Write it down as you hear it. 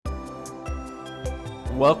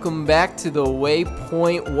Welcome back to the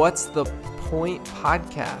Waypoint What's the Point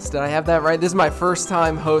podcast. Did I have that right? This is my first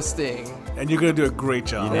time hosting. And you're going to do a great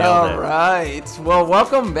job. All right. Well,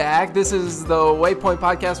 welcome back. This is the Waypoint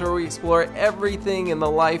podcast where we explore everything in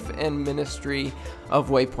the life and ministry of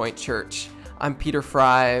Waypoint Church. I'm Peter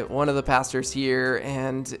Fry, one of the pastors here,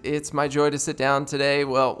 and it's my joy to sit down today.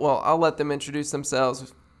 Well, I'll let them introduce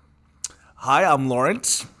themselves. Hi, I'm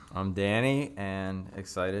Lawrence. I'm Danny, and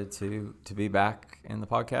excited to be back in the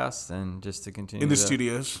podcast and just to continue. In the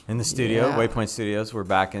studios. In the studio, Yeah. Waypoint Studios. We're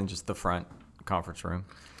back in just the front conference room.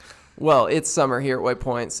 Well, it's summer here at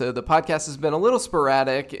Waypoint, so the podcast has been a little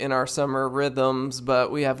sporadic in our summer rhythms,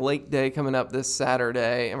 but we have Lake Day coming up this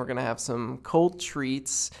Saturday, and we're going to have some cold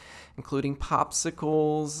treats, including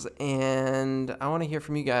popsicles, and I want to hear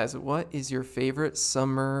from you guys. What is your favorite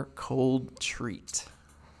summer cold treat?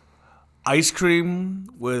 Ice cream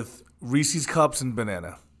with Reese's Cups and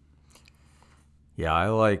banana. Yeah, I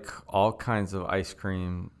like all kinds of ice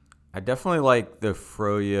cream. I definitely like the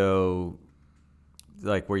froyo,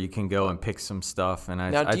 like where you can go and pick some stuff. And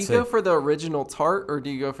Now, do you go for the original tart, or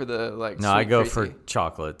do you go for the No, I go for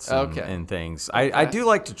chocolates and things. I do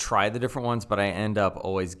like to try the different ones, but I end up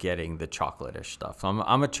always getting the chocolate-ish stuff. So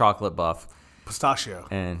I'm a chocolate buff. Pistachio.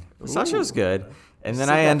 And pistachio's good. And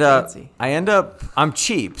then I'm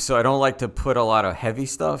cheap, so I don't like to put a lot of heavy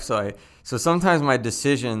stuff. So sometimes my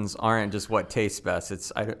decisions aren't just what tastes best.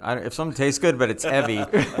 It's if something tastes good but it's heavy,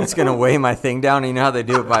 it's gonna weigh my thing down. And you know how they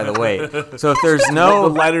do it by the weight. So if there's no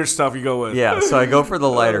the lighter stuff you go with. Yeah, so I go for the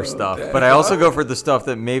lighter stuff, but I also go for the stuff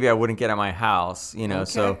that maybe I wouldn't get at my house. You know,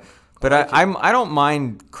 so. But I don't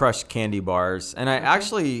mind crushed candy bars, and I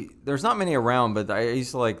actually there's not many around, but I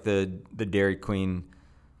used to like the Dairy Queen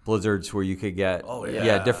blizzards where you could get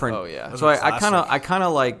different. Oh yeah. So I kind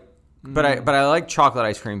of like, but I like chocolate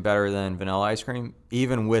ice cream better than vanilla ice cream,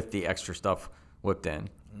 even with the extra stuff whipped in.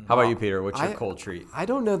 How about you, Peter? What's your cold treat? I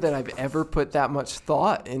don't know that I've ever put that much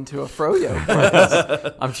thought into a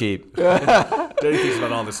froyo. I'm cheap. Danny thinks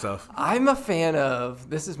about all this stuff. I'm a fan of,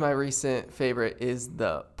 this is my recent favorite, is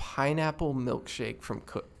the pineapple milkshake from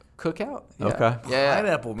Cookout. Yeah. Okay. Yeah.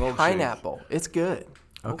 Pineapple milkshake. Pineapple. It's good.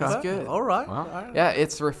 Okay. It's good. All right. Wow. All right. Yeah,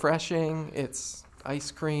 it's refreshing. It's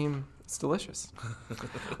ice cream. It's delicious.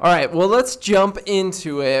 All right, well, let's jump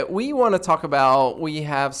into it. We want to talk about, we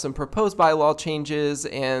have some proposed bylaw changes,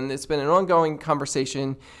 and it's been an ongoing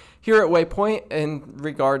conversation here at Waypoint in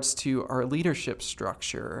regards to our leadership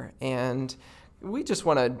structure. And we just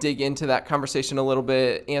want to dig into that conversation a little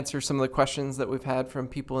bit, answer some of the questions that we've had from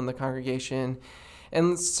people in the congregation.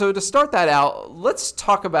 And so to start that out, let's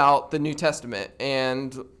talk about the New Testament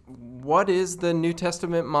and what is the New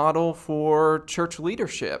Testament model for church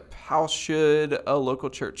leadership? How should a local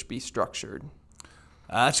church be structured?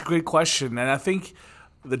 That's a great question. And I think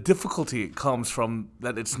the difficulty comes from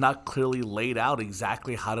that it's not clearly laid out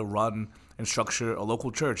exactly how to run and structure a local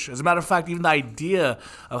church. As a matter of fact, even the idea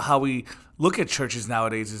of how we look at churches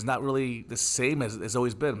nowadays is not really the same as it's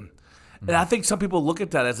always been. And I think some people look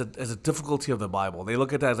at that as a difficulty of the Bible. They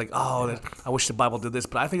look at that as like, I wish the Bible did this.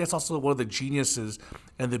 But I think that's also one of the geniuses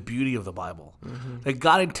and the beauty of the Bible. Mm-hmm. That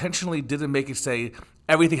God intentionally didn't make it say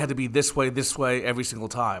everything had to be this way, every single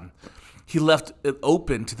time. He left it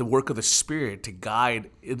open to the work of the Spirit to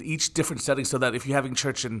guide in each different setting, so that if you're having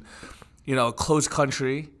church in, a closed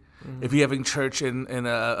country, if you're having church in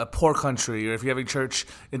a poor country, or if you're having church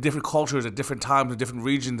in different cultures at different times, in different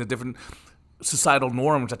regions, at different societal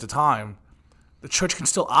norms at the time, the church can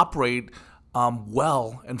still operate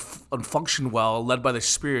well and function well, led by the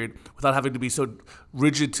Spirit, without having to be so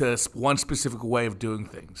rigid to one specific way of doing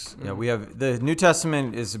things. Yeah, we have the New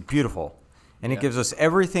Testament is beautiful, and it gives us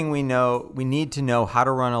everything we need to know how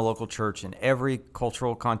to run a local church in every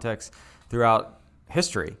cultural context throughout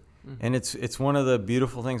history. And it's one of the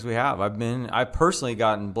beautiful things we have. I've personally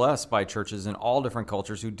gotten blessed by churches in all different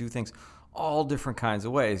cultures who do things all different kinds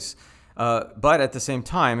of ways. But at the same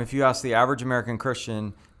time, if you ask the average American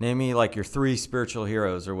Christian, name me like your 3 spiritual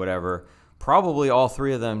heroes or whatever, probably all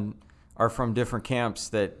 3 of them are from different camps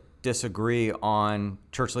that disagree on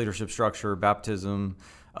church leadership structure, baptism,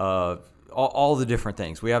 all the different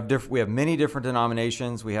things. We have many different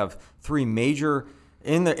denominations. We have 3 major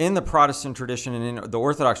in the Protestant tradition and in the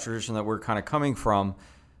Orthodox tradition that we're kind of coming from.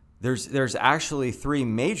 There's actually 3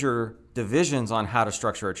 major divisions on how to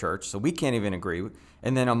structure a church, so we can't even agree.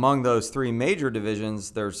 And then among those 3 major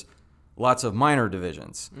divisions, there's lots of minor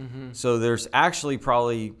divisions. Mm-hmm. So there's actually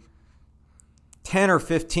probably 10 or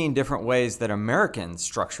 15 different ways that Americans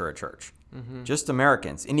structure a church. Mm-hmm. Just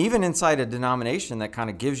Americans. And even inside a denomination that kind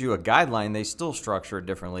of gives you a guideline, they still structure it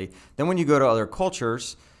differently. Then when you go to other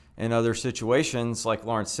cultures, in other situations, like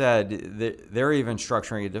Lawrence said, they're even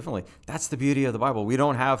structuring it differently. That's the beauty of the Bible. We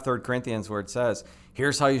don't have 3 Corinthians where it says,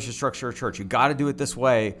 here's how you should structure a church. You got to do it this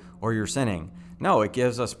way or you're sinning. No, it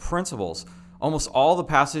gives us principles. Almost all the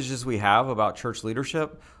passages we have about church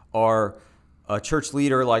leadership are a church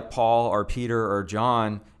leader like Paul or Peter or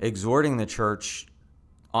John exhorting the church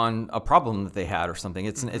on a problem that they had or something.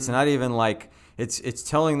 It's not even like it's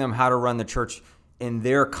telling them how to run the church in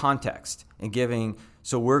their context and giving.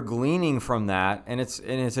 So we're gleaning from that, and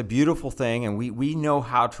it's a beautiful thing, and we know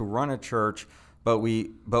how to run a church, but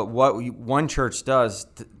one church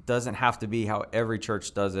doesn't have to be how every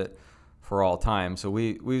church does it for all time. So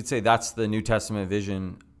we would say that's the New Testament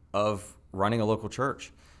vision of running a local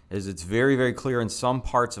church. Is it's very, very clear in some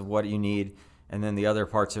parts of what you need, and then the other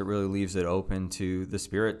parts it really leaves it open to the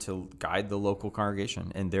Spirit to guide the local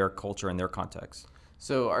congregation in their culture and their context.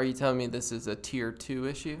 So are you telling me this is a tier 2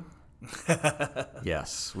 issue?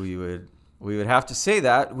 Yes, we would have to say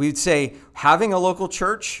that. We'd say having a local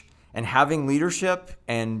church and having leadership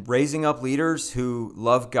and raising up leaders who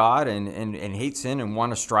love God and hate sin and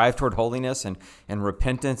want to strive toward holiness and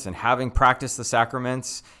repentance and having practiced the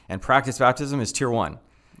sacraments and practice baptism is tier 1.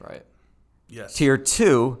 Right. Yes. Tier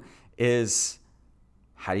 2 is,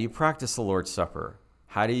 how do you practice the Lord's Supper?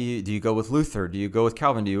 Do you go with Luther? Do you go with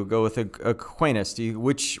Calvin? Do you go with Aquinas?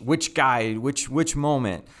 Which guide? Which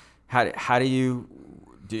moment? How do you?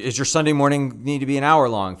 Is your Sunday morning need to be an hour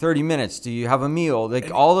long, 30 minutes? Do you have a meal? Like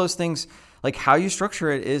all those things, like how you structure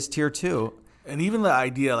it is tier 2. And even the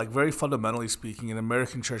idea, like very fundamentally speaking, in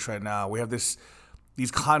American church right now, we have these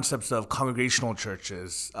concepts of congregational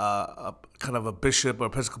churches, kind of a bishop or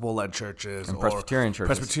Episcopal-led churches, and or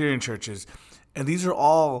Presbyterian churches. And these are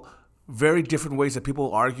all very different ways that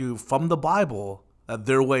people argue from the Bible that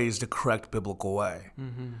their way is the correct biblical way.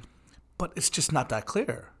 Mm-hmm. But it's just not that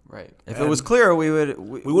clear. Right. If it was clear, we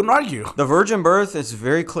wouldn't argue. The virgin birth is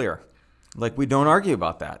very clear. Like, we don't argue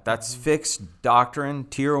about that. That's fixed doctrine,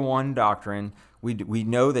 tier 1 doctrine. We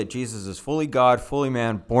know that Jesus is fully God, fully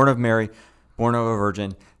man, born of Mary, born of a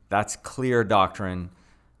virgin. That's clear doctrine.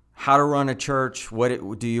 How to run a church?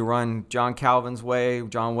 Do you run John Calvin's way,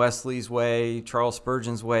 John Wesley's way, Charles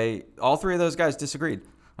Spurgeon's way? All 3 of those guys disagreed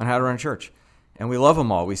on how to run a church. And we love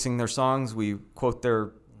them all. We sing their songs. We quote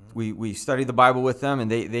we study the Bible with them,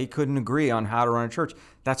 and they couldn't agree on how to run a church.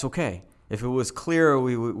 That's okay. If it was clear,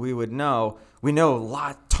 we would know. We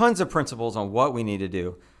know tons of principles on what we need to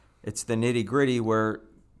do. It's the nitty gritty where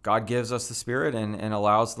God gives us the Spirit and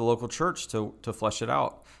allows the local church to flesh it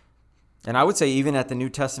out. And I would say even at the New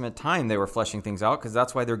Testament time, they were fleshing things out because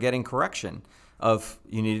that's why they're getting correction of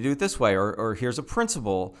you need to do it this way, or here's a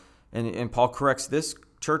principle. And Paul corrects this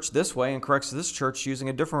church this way and corrects this church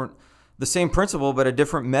using the same principle, but a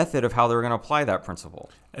different method of how they're going to apply that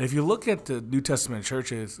principle. And if you look at the New Testament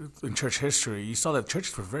churches in church history, you saw that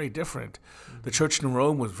churches were very different. The church in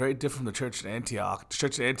Rome was very different from the church in Antioch. The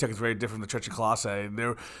church in Antioch is very different from the church in Colossae.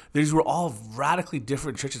 And these were all radically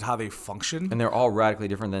different churches, how they functioned. And they're all radically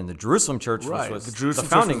different than the Jerusalem church, right. which was the Jerusalem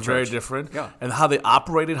the founding church was very different. Yeah. And how they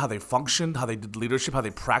operated, how they functioned, how they did leadership, how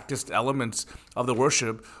they practiced elements of the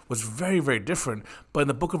worship was very, very different. But in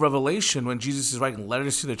the book of Revelation, when Jesus is writing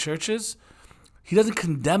letters to the churches, he doesn't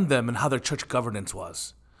condemn them in how their church governance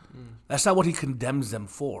was. That's not what he condemns them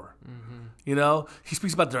for. Mm-hmm. You know, he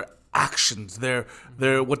speaks about their actions, their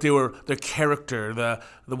character,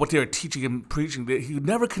 what they were teaching and preaching. He would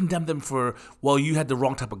never condemn them for, well, you had the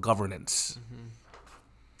wrong type of governance. Mm-hmm.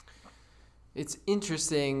 It's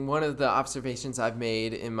interesting. One of the observations I've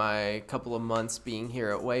made in my couple of months being here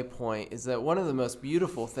at Waypoint is that one of the most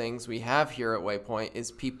beautiful things we have here at Waypoint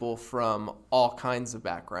is people from all kinds of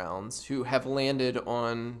backgrounds who have landed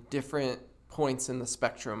on different points in the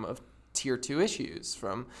spectrum of tier 2 issues,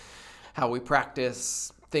 from how we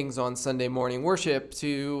practice things on Sunday morning worship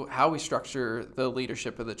to how we structure the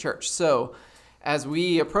leadership of the church. So as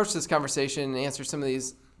we approach this conversation and answer some of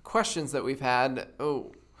these questions that we've had,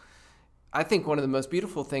 I think one of the most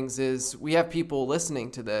beautiful things is we have people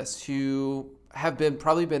listening to this who have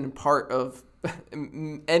probably been part of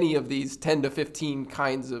any of these 10 to 15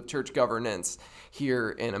 kinds of church governance here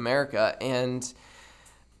in America. And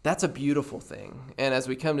that's a beautiful thing. And as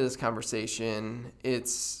we come to this conversation,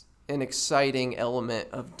 it's an exciting element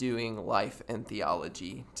of doing life and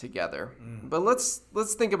theology together. But let's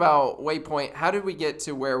think about Waypoint. How did we get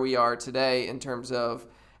to where we are today in terms of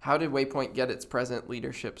how did Waypoint get its present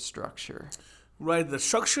leadership structure? Right. The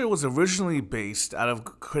structure was originally based out of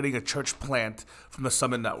creating a church plant from the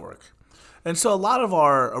Summit Network. And so a lot of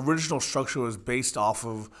our original structure was based off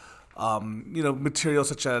of material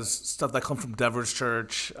such as stuff that come from Devers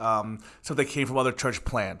Church, stuff that came from other church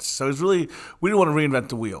plants. So it's really, we didn't want to reinvent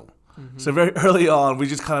the wheel. So very early on, we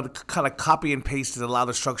just kind of copy and pasted a lot of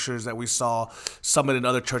the structures that we saw Summit and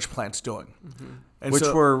other church plants doing. And Which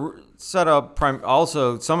were set up,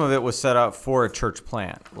 also some of it was set up for a church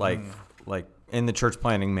plant, like in the church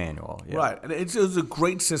planting manual. Yeah. Right. And it was a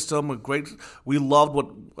great system, we loved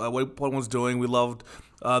what Waypoint was doing. We loved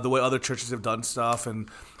the way other churches have done stuff. And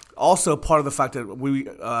also part of the fact that we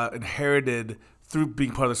inherited through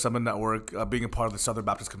being part of the Summit Network, being a part of the Southern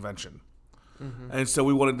Baptist Convention. And so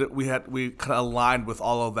we kind of aligned with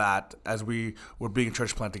all of that as we were being a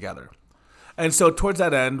church plant together. And so towards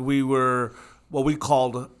that end, we were what we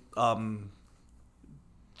called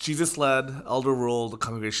Jesus-led, elder-ruled,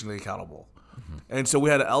 congregationally accountable. And so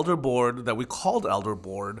we had an elder board that we called elder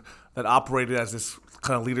board that operated as this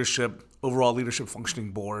kind of overall leadership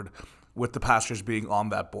functioning board with the pastors being on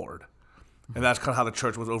that board. And that's kind of how the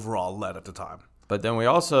church was overall led at the time. But then we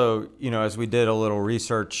also, as we did a little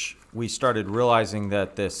research, we started realizing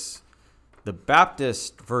that the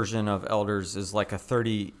Baptist version of elders is like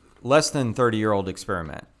less than 30-year-old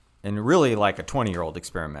experiment, and really like a 20-year-old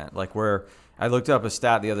experiment. Like where I looked up a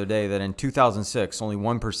stat the other day that in 2006, only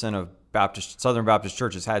 1% of Southern Baptist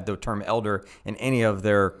churches had the term elder in any of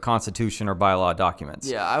their constitution or bylaw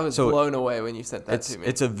documents. Yeah, I was blown away when you said that to me.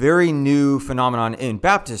 It's a very new phenomenon in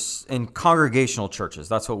Baptists, in congregational churches.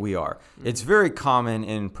 That's what we are. Mm-hmm. It's very common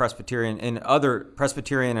in Presbyterian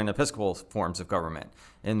and Episcopal forms of government.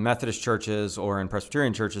 In Methodist churches or in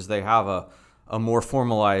Presbyterian churches, they have a more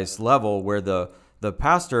formalized level where the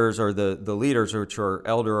pastors or the leaders, which are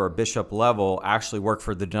elder or bishop level, actually work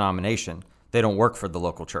for the denomination. They don't work for the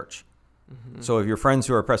local church. Mm-hmm. So if your friends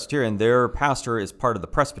who are Presbyterian, their pastor is part of the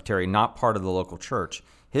presbytery, not part of the local church.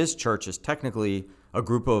 His church is technically a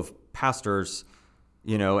group of pastors,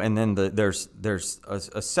 and then there's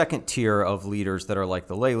a second tier of leaders that are like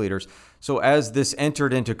the lay leaders. So as this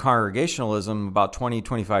entered into congregationalism about 20,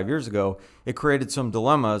 25 years ago, it created some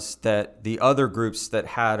dilemmas that the other groups that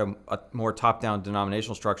had a more top-down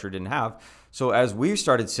denominational structure didn't have. So as we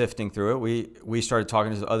started sifting through it, we started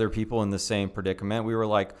talking to other people in the same predicament. We were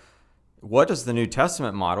like, what is the New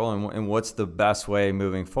Testament model and what's the best way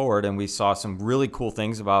moving forward? And we saw some really cool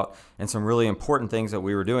things and some really important things that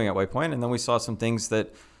we were doing at Waypoint. And then we saw some things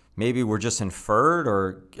that maybe were just inferred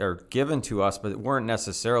or given to us, but weren't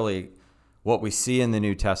necessarily what we see in the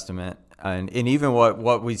New Testament and even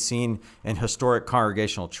what we've seen in historic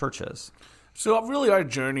congregational churches. So really our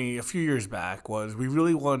journey a few years back was we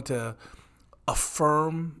really wanted to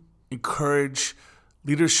affirm, encourage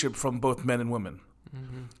leadership from both men and women.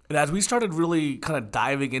 Mm-hmm. And as we started really kind of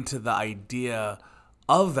diving into the idea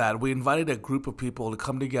of that, we invited a group of people to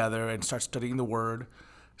come together and start studying the Word,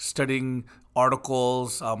 studying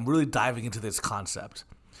articles, really diving into this concept.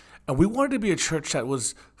 And we wanted to be a church that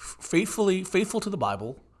was faithful to the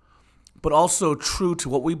Bible, but also true to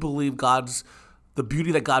what we believe the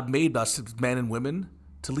beauty that God made us as men and women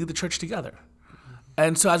to lead the church together.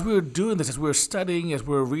 And so as we were doing this, as we were studying, as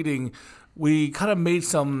we were reading, we kind of made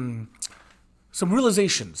some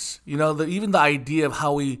realizations, even the idea of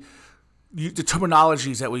how we use the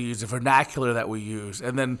terminologies that we use, the vernacular that we use,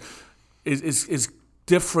 and then is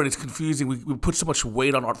different, it's confusing. We put so much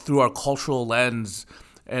weight through our cultural lens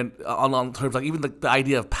and on terms like even the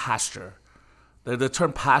idea of pastor. The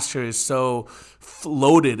term pastor is so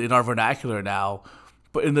loaded in our vernacular now,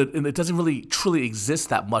 but it doesn't really truly exist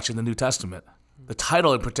that much in the New Testament. The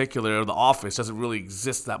title in particular, the office, doesn't really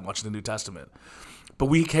exist that much in the New Testament. But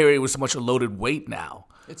we carry it with so much loaded weight now.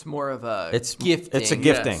 It's more of a gifting. It's a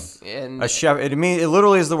gifting. Yes. And a shepherd. It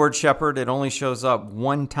literally is the word shepherd. It only shows up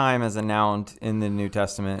one time as a noun in the New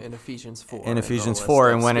Testament. In Ephesians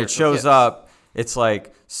 4. And when it shows up, it's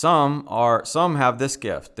like some have this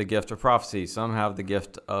gift, the gift of prophecy. Some have the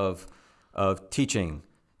gift of teaching.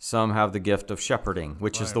 Some have the gift of shepherding,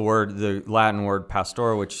 which is the Latin word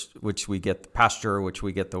pastor, which we get the pasture, which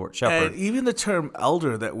we get the word shepherd. And even the term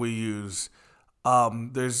elder that we use,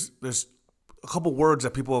 there's a couple words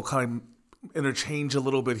that people kind of interchange a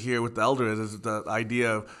little bit here with the elder. Is the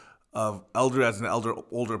idea of elder as an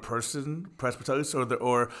older person, presbyterios,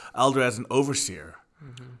 or elder as an overseer.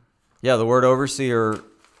 Mm-hmm. Yeah, the word overseer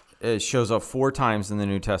shows up 4 times in the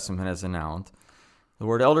New Testament as a noun. The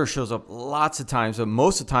word elder shows up lots of times, but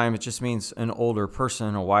most of the time it just means an older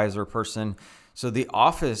person, a wiser person. So the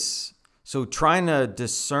office, trying to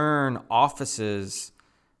discern office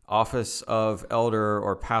of elder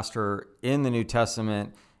or pastor in the New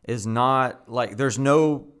Testament is not like, there's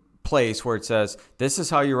no place where it says, this is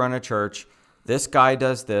how you run a church. this guy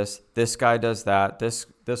does this guy does that,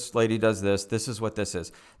 this lady does this is what this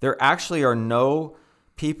is. There actually are no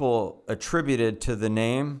people attributed to the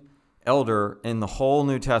name elder in the whole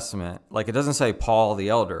New Testament. Like, it doesn't say Paul the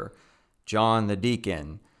elder, John the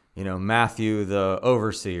deacon, Matthew the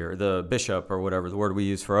overseer, the bishop, or whatever the word we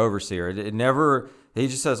use for overseer. It never, he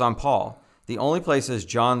just says, I'm Paul. The only place is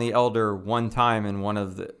John the elder one time in one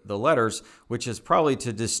of the letters, which is probably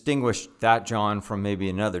to distinguish that John from maybe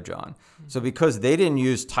another John. So because they didn't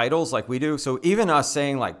use titles like we do, so even us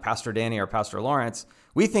saying like Pastor Danny or Pastor Lawrence,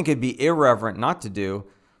 we think it'd be irreverent not to do,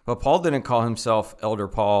 but Paul didn't call himself Elder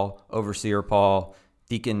Paul, Overseer Paul,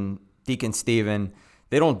 Deacon Stephen.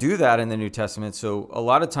 They don't do that in the New Testament. So a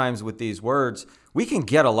lot of times with these words, we can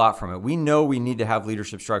get a lot from it. We know we need to have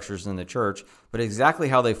leadership structures in the church, but exactly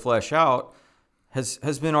how they flesh out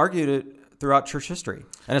has been argued throughout church history.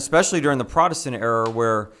 And especially during the Protestant era,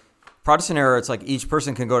 it's like each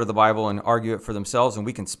person can go to the Bible and argue it for themselves, and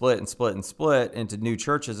we can split into new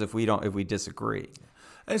churches if we disagree.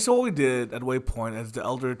 And so what we did at Waypoint as the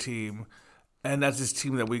elder team, and as this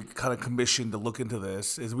team that we kind of commissioned to look into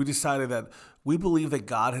this, is we decided that we believe that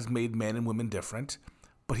God has made men and women different,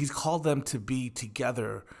 but he's called them to be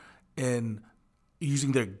together in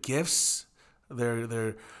using their gifts,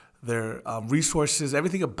 their resources,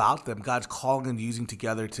 everything about them. God's calling and using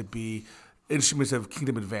together to be instruments of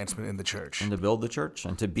kingdom advancement in the church. And to build the church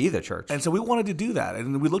and to be the church. And so we wanted to do that.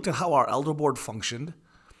 And we looked at how our elder board functioned.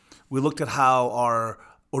 We looked at how our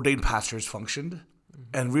ordained pastors functioned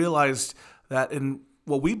and realized that in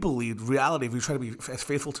what we believed, reality, if we try to be as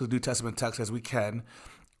faithful to the New Testament text as we can,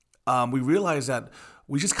 we realized that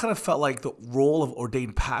we just kind of felt like the role of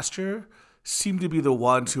ordained pastor seemed to be the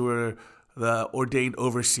ones who were the ordained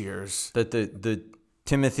overseers. That the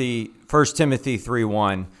 1 Timothy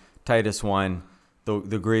 3:1, Titus 1,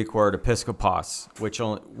 the Greek word episkopos,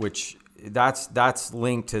 which that's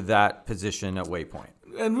linked to that position at Waypoint.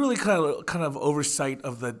 And really kind of oversight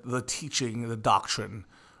of the teaching, the doctrine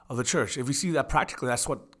of the church. If we see that practically, that's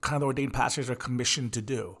what kind of the ordained pastors are commissioned to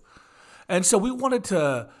do. And so we wanted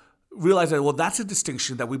to realize that, well, that's a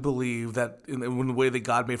distinction that we believe that in the way that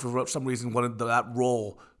God made, for some reason, wanted that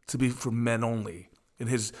role to be for men only in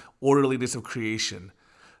his orderliness of creation.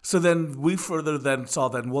 So then we further then saw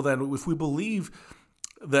that, well, then if we believe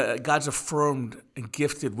that God's affirmed and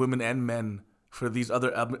gifted women and men for these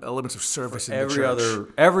other elements of service in the church.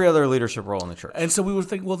 Every other leadership role in the church. And so we would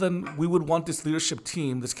think, well, then we would want this leadership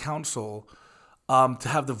team, this council, to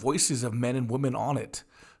have the voices of men and women on it,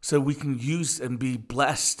 so we can use and be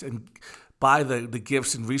blessed and by the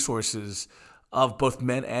gifts and resources of both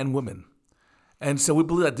men and women. And so we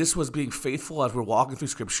believe that this was being faithful as we're walking through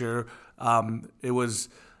Scripture. It was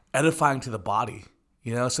edifying to the body,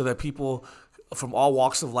 so that people from all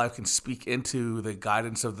walks of life can speak into the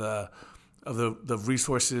guidance of the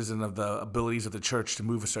resources and of the abilities of the church to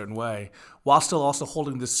move a certain way, while still also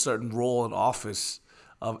holding this certain role and office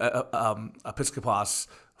of episkopos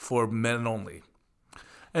for men only.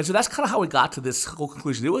 And so that's kind of how we got to this whole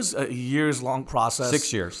conclusion. It was a years-long process.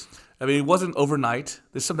 6 years. I mean, it wasn't overnight.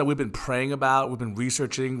 This is something that we've been praying about. We've been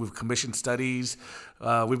researching. We've commissioned studies.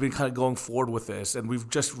 We've been kind of going forward with this. And we've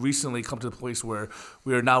just recently come to the place where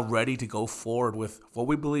we are now ready to go forward with what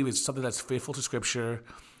we believe is something that's faithful to Scripture,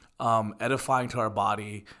 edifying to our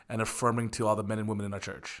body, and affirming to all the men and women in our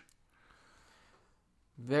church.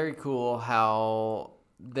 Very cool how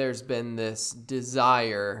there's been this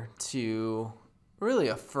desire to really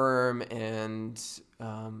affirm and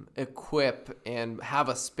equip and have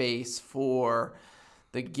a space for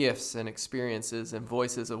the gifts and experiences and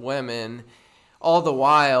voices of women, all the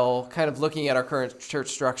while kind of looking at our current church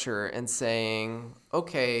structure and saying,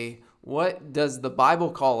 okay, what does the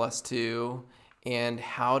Bible call us to, and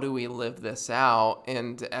how do we live this out?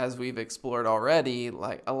 And as we've explored already,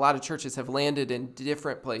 like a lot of churches have landed in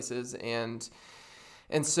different places, and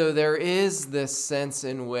so there is this sense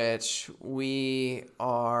in which we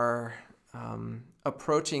are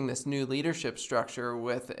approaching this new leadership structure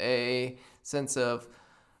with a sense of,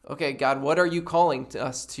 okay, God, what are you calling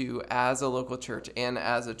us to as a local church and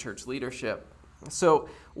as a church leadership? So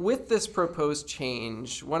with this proposed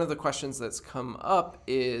change, one of the questions that's come up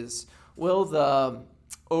is, will the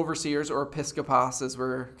overseers or episkopos, as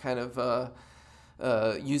we're kind of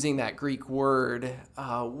using that Greek word,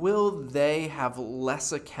 will they have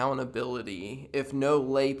less accountability if no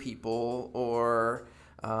lay people, or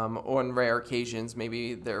on rare occasions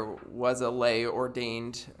maybe there was a lay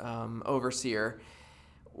ordained overseer?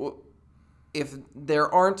 If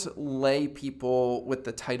there aren't lay people with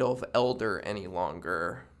the title of elder any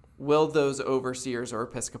longer, will those overseers or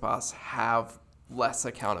episkopos have less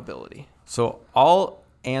accountability? So all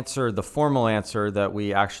answer, the formal answer that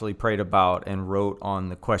we actually prayed about and wrote on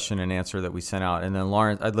the question and answer that we sent out. And then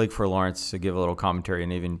Lawrence, I'd like for Lawrence to give a little commentary,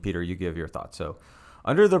 and even Peter, you give your thoughts. So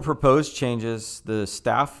under the proposed changes, the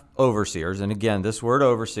staff overseers, and again, this word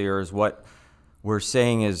overseer is what we're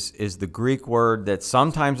saying is the Greek word that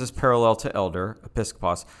sometimes is parallel to elder,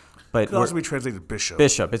 episkopos, but it could also be translated bishop.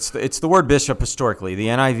 Bishop. It's the word bishop historically. The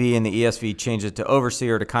NIV and the ESV changed it to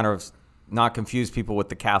overseer to kind of not confuse people with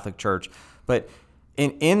the Catholic Church. But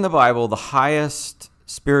in the Bible, the highest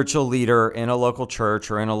spiritual leader in a local church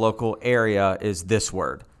or in a local area is this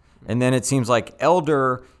word. And then it seems like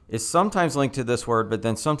elder is sometimes linked to this word, but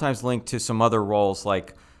then sometimes linked to some other roles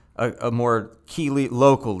like a more key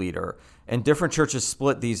local leader. And different churches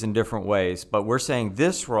split these in different ways. But we're saying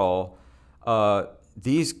this role, right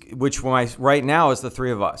now is the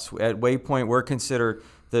three of us. At Waypoint, we're considered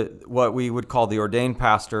what we would call the ordained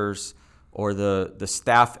pastors or the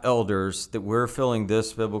staff elders, that we're filling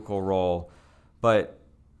this biblical role. But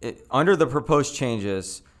under the proposed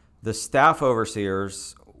changes, the staff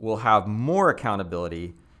overseers will have more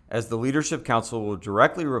accountability, as the leadership council will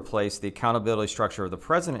directly replace the accountability structure of the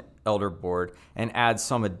president elder board and add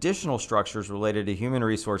some additional structures related to human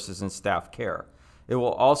resources and staff care. It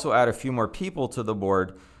will also add a few more people to the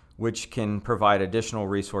board, which can provide additional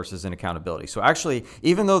resources and accountability. So actually,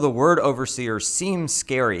 even though the word overseer seems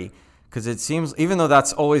scary, because it seems, even though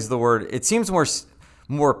that's always the word, it seems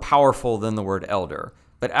more powerful than the word elder.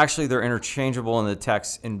 But actually, they're interchangeable in the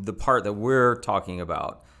text in the part that we're talking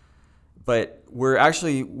about. But we're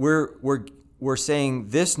saying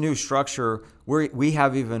this new structure, we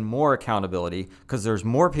have even more accountability because there's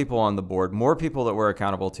more people on the board, more people that we're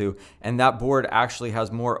accountable to, and that board actually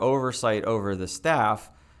has more oversight over the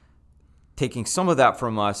staff, taking some of that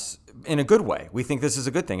from us in a good way. We think this is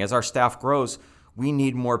a good thing. As our staff grows, we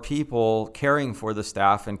need more people caring for the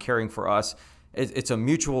staff and caring for us. It's a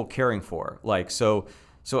mutual caring for. So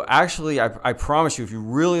actually, I promise you, if you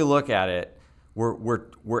really look at it,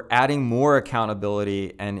 we're adding more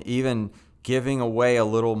accountability and even giving away a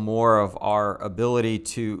little more of our ability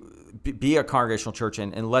to be a congregational church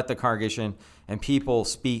and let the congregation and people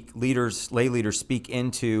speak, lay leaders speak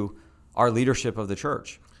into our leadership of the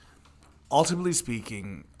church. Ultimately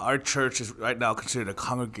speaking, our church is right now considered a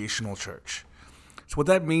congregational church. So what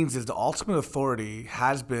that means is the ultimate authority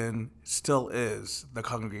has been, still is, the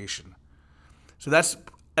congregation. So that's,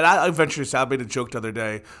 and I venture to say, I made a joke the other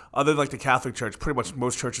day, other than like the Catholic Church, pretty much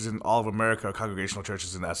most churches in all of America are congregational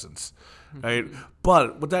churches in essence, right?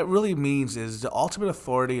 But what that really means is the ultimate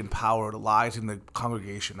authority and power lies in the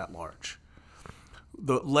congregation at large.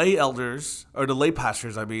 The lay elders, or the lay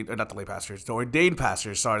pastors, the ordained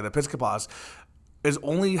pastors, the episkopos,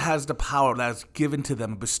 only has the power that is given to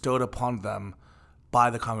them, bestowed upon them by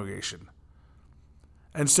the congregation.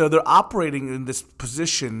 And so they're operating in this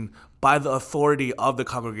position by the authority of the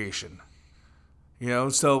congregation.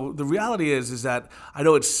 So the reality is that I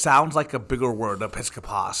know it sounds like a bigger word, the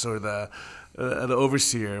episkopos or the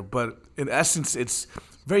overseer, but in essence, it's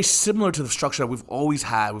very similar to the structure that we've always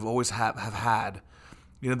had, have had.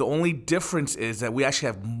 The only difference is that we actually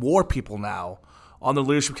have more people now on the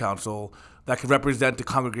leadership council that can represent the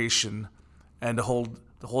congregation and to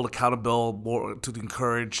hold accountable, more to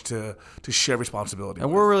encourage, to share responsibility.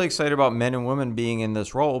 And we're really excited about men and women being in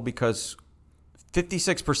this role because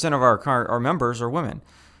 56% of our members are women.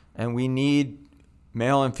 And we need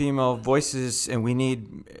male and female voices, and we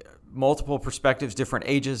need multiple perspectives, different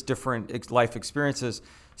ages, different life experiences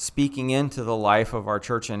speaking into the life of our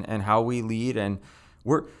church and how we lead. And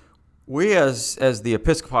we as the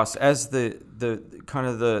episkopos, as the kind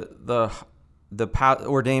of the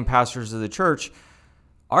ordained pastors of the church,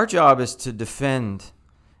 our job is to defend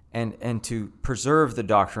and to preserve the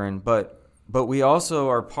doctrine, but we also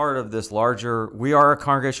are part of this larger, we are a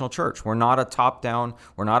congregational church. We're not a top-down,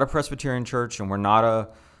 we're not a Presbyterian church, and we're not a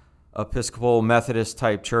Episcopal Methodist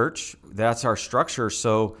type church. That's our structure.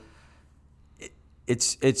 So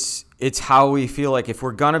it's how we feel like if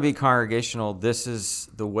we're going to be congregational, this is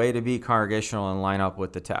the way to be congregational and line up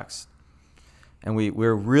with the text. And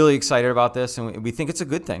we're really excited about this, and we think it's a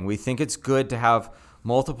good thing. We think it's good to have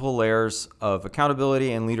multiple layers of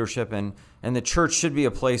accountability and leadership, and the church should be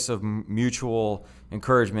a place of mutual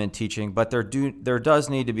encouragement, teaching. But there does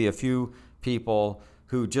need to be a few people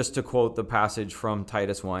who, just to quote the passage from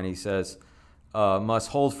Titus 1, he says, must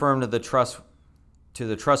hold firm to the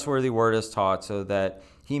trustworthy word as taught, so that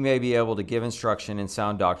he may be able to give instruction in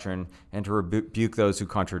sound doctrine and to rebuke those who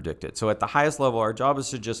contradict it. So at the highest level, our job is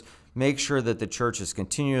to just make sure that the church is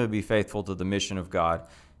continuing to be faithful to the mission of God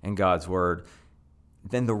and God's word.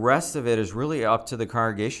 Then the rest of it is really up to the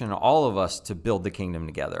congregation and all of us to build the kingdom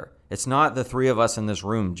together It's not the three of us in this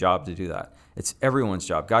room job to do that. It's everyone's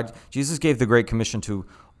job. Jesus gave the Great Commission to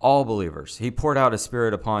all believers. He poured out his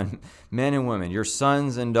Spirit upon men and women. Your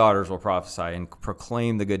sons and daughters will prophesy and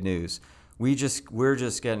proclaim the good news. We're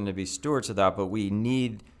just getting to be stewards of that, but we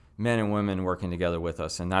need men and women working together with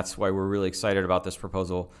us, and that's why we're really excited about this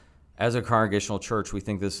proposal. As a congregational church, we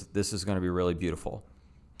think this is going to be really beautiful.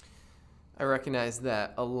 I recognize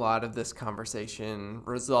that a lot of this conversation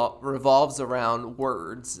revolves around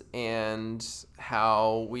words and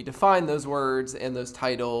how we define those words and those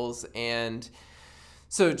titles. And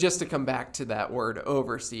so just to come back to that word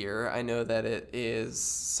overseer, I know that it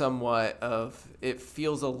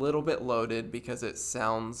feels a little bit loaded because it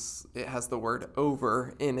has the word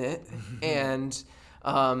over in it. And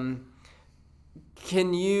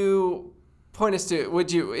can you point us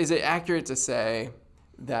to, is it accurate to say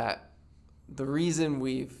that the reason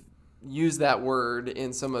we've used that word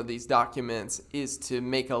in some of these documents is to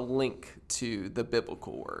make a link to the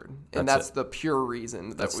biblical word? And that's the pure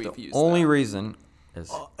reason that we've used only that. Reason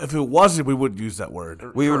is... If it wasn't, we wouldn't use that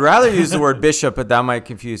word. We would rather use the word bishop, but that might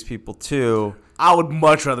confuse people too. I would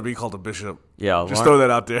much rather be called a bishop. Yeah. Just throw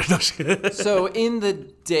that out there. So in the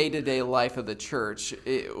day-to-day life of the church,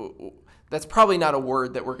 that's probably not a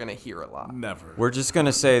word that we're going to hear a lot. Never. We're just going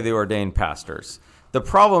to say the ordained pastors. The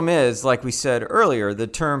problem is, like we said earlier, the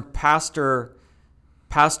term pastor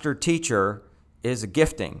teacher is a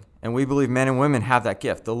gifting, and we believe men and women have that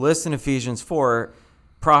gift. The list in Ephesians 4,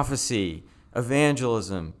 prophecy,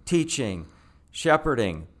 evangelism, teaching,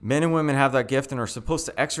 shepherding, men and women have that gift and are supposed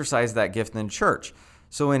to exercise that gift in church.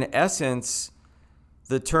 So in essence,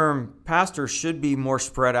 the term pastor should be more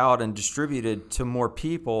spread out and distributed to more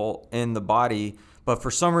people in the body. But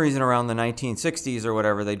for some reason around the 1960s or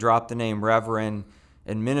whatever, they dropped the name reverend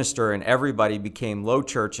and minister, and everybody became low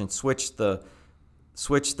church and switched the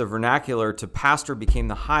vernacular to pastor became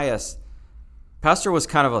the highest. Pastor was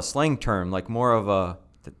kind of a slang term, like more of a...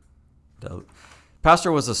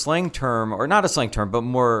 Pastor was a slang term, or not a slang term, but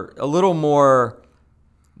a little more,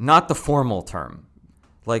 not the formal term.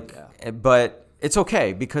 But it's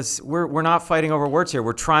okay because we're not fighting over words here.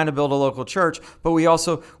 We're trying to build a local church, but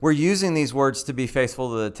we're using these words to be faithful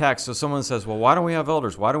to the text. So someone says, well, why don't we have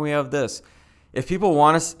elders? Why don't we have this? If people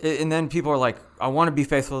want us, and then people are like, I want to be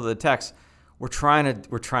faithful to the text. We're trying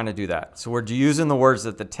to do that. So we're using the words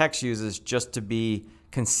that the text uses just to be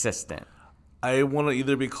consistent. I want to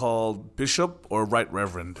either be called bishop or right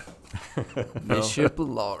reverend. Bishop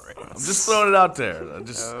Lawrence. I'm just throwing it out there.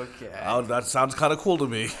 Okay. That sounds kind of cool to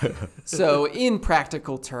me. So in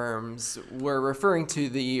practical terms, we're referring to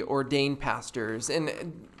the ordained pastors.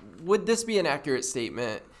 And would this be an accurate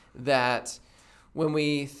statement that when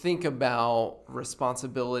we think about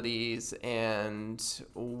responsibilities and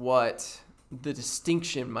what the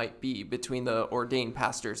distinction might be between the ordained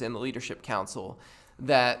pastors and the leadership council,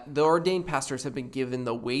 that the ordained pastors have been given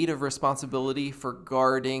the weight of responsibility for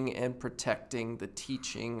guarding and protecting the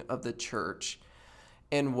teaching of the church.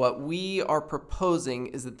 And what we are proposing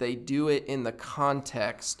is that they do it in the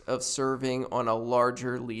context of serving on a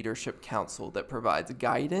larger leadership council that provides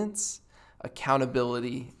guidance,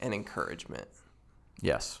 accountability, and encouragement.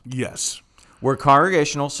 Yes. We're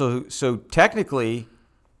congregational, so technically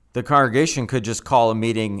the congregation could just call a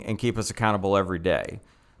meeting and keep us accountable every day.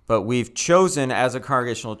 But we've chosen as a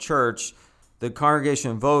congregational church, the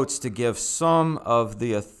congregation votes to give some of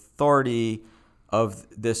the authority of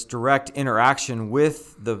this direct interaction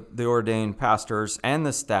with the ordained pastors and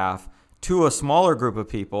the staff to a smaller group of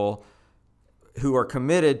people who are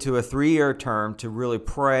committed to a 3-year term to really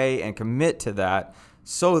pray and commit to that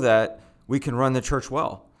so that we can run the church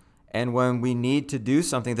well. And when we need to do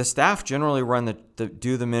something, the staff generally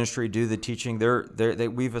do the ministry, do the teaching.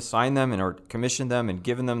 We've assigned them and or commissioned them and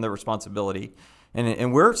given them the responsibility.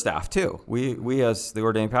 And we're staff too. We as the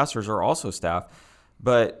ordained pastors are also staff.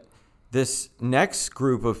 But this next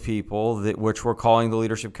group of people, which we're calling the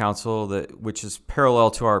Leadership Council, which is parallel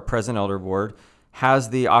to our present elder board,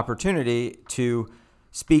 has the opportunity to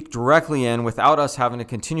speak directly in without us having to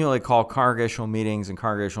continually call congregational meetings and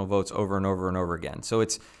congregational votes over and over and over again. So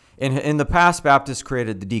it's in the past, Baptists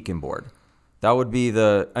created the deacon board. That would be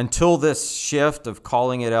until this shift of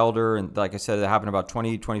calling it elder, and like I said, it happened about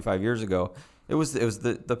 20, 25 years ago. It was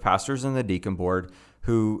the pastors and the deacon board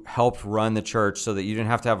who helped run the church so that you didn't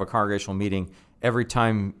have to have a congregational meeting every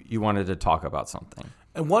time you wanted to talk about something.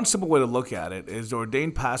 And one simple way to look at it is the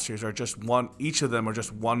ordained pastors are just each of them are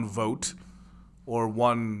just one vote or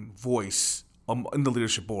one voice in the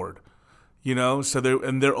leadership board, so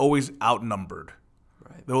they're always outnumbered.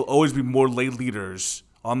 Right. There will always be more lay leaders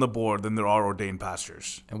on the board than there are ordained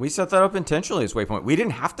pastors. And we set that up intentionally as Waypoint. We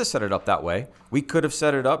didn't have to set it up that way. We could have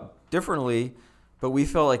set it up differently, but we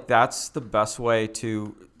feel like that's the best way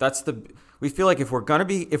to. We feel like if we're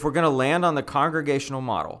gonna land on the congregational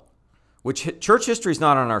model, which church history is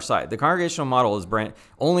not on our side. The congregational model is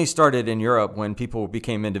only started in Europe when people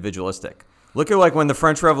became individualistic. Look at like when the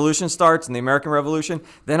French Revolution starts and the American Revolution,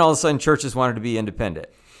 then all of a sudden churches wanted to be independent.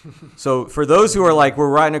 So for those who are like, we're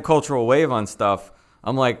riding a cultural wave on stuff,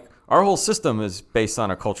 I'm like, our whole system is based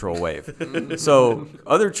on a cultural wave. So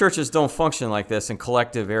other churches don't function like this in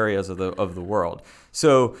collective areas of the world.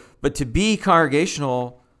 So, but to be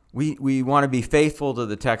congregational, we want to be faithful to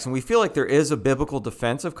the text, and we feel like there is a biblical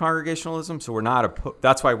defense of congregationalism. So we're not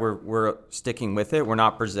that's why we're sticking with it. We're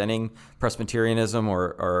not presenting Presbyterianism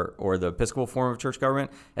or the Episcopal form of church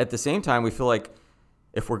government. At the same time, we feel like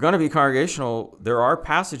if we're going to be congregational, there are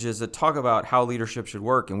passages that talk about how leadership should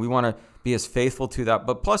work, and we want to be as faithful to that.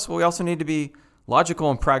 But plus, we also need to be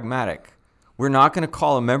logical and pragmatic. We're not going to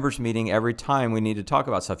call a members meeting every time we need to talk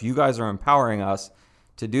about stuff. You guys are empowering us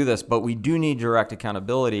to do this, but we do need direct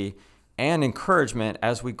accountability and encouragement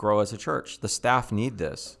as we grow as a church. The staff need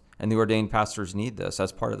this, and the ordained pastors need this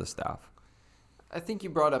as part of the staff. I think you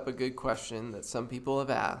brought up a good question that some people have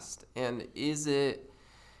asked,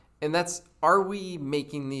 are we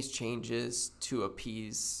making these changes to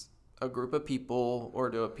appease a group of people or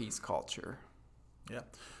to appease culture? Yeah.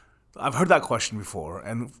 I've heard that question before.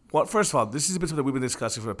 And first of all, this has been something we've been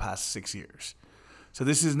discussing for the past 6 years. So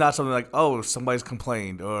this is not something like, oh, somebody's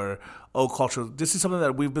complained or, oh, culture. This is something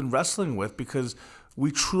that we've been wrestling with because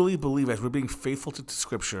we truly believe as we're being faithful to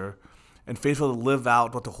Scripture and faithful to live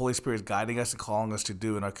out what the Holy Spirit is guiding us and calling us to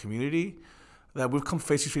do in our community, that we've come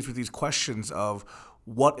face to face with these questions of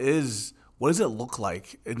what does it look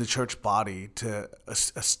like in the church body to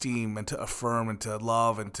esteem and to affirm and to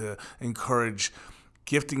love and to encourage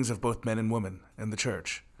giftings of both men and women in the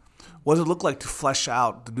church? What does it look like to flesh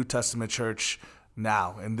out the New Testament church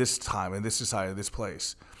now, in this time, in this society, this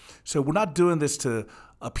place? So we're not doing this to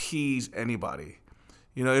appease anybody.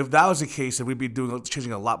 You know, if that was the case, then we'd be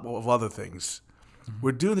changing a lot more of other things. Mm-hmm.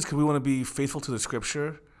 We're doing this because we want to be faithful to the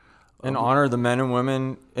Scripture. And honor the men and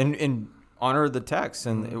women and honor the text.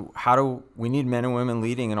 And we need men and women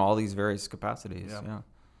leading in all these various capacities. Yeah.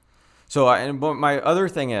 So, but my other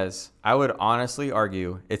thing is, I would honestly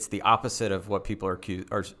argue it's the opposite of what people are accused,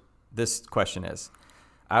 or this question is.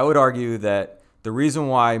 I would argue that the reason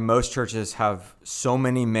why most churches have so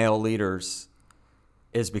many male leaders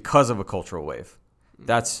is because of a cultural wave.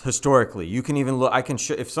 That's historically. You can even look.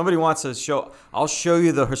 If somebody wants to show, I'll show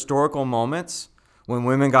you the historical moments when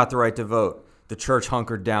women got the right to vote. The church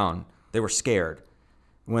hunkered down. They were scared.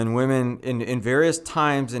 When women, in various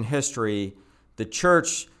times in history, the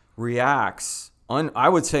church reacts, I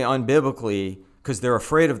would say unbiblically, because they're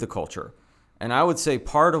afraid of the culture. And I would say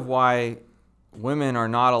part of why women are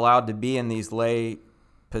not allowed to be in these lay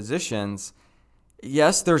positions,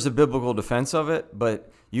 yes, there's a biblical defense of it,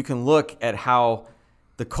 but you can look at how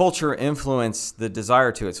the culture influenced the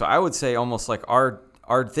desire to it. So I would say almost like our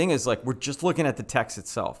thing is like we're just looking at the text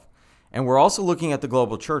itself. And we're also looking at the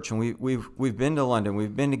global church, and we've been to London,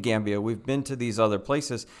 we've been to Gambia, we've been to these other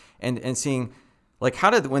places, and seeing like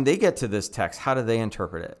when they get to this text, how do they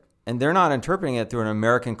interpret it? And they're not interpreting it through an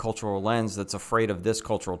American cultural lens that's afraid of this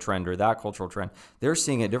cultural trend or that cultural trend. They're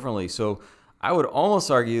seeing it differently. So I would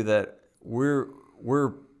almost argue that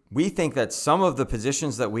we think that some of the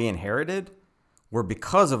positions that we inherited were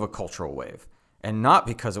because of a cultural wave and not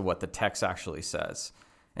because of what the text actually says.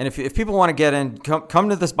 And if people want to get in, come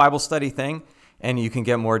to this Bible study thing, and you can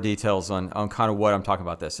get more details on kind of what I'm talking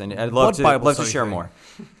about this. And I'd love to share more.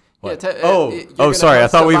 Yeah, sorry. I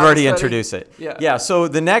thought we've already introduced it. Yeah. So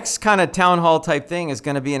the next kind of town hall type thing is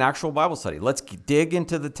going to be an actual Bible study. Let's dig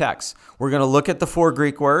into the text. We're going to look at the 4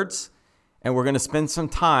 Greek words, and we're going to spend some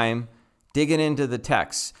time digging into the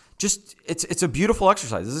text. It's a beautiful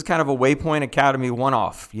exercise. This is kind of a Waypoint Academy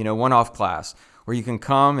one-off class where you can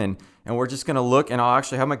come and we're just going to look, and I'll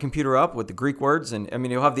actually have my computer up with the Greek words. And I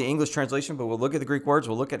mean, you'll have the English translation, but we'll look at the Greek words.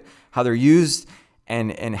 We'll look at how they're used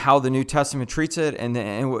and how the New Testament treats it.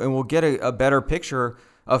 And we'll get a better picture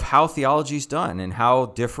of how theology's done and how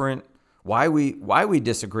different, why we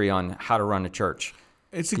disagree on how to run a church.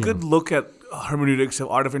 It's a good look at hermeneutics, of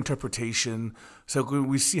art of interpretation. So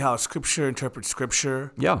we see how Scripture interprets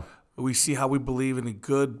Scripture. Yeah. We see how we believe in a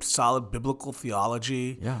good, solid biblical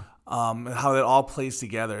theology. Yeah. And how it all plays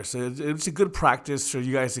together. So it's a good practice for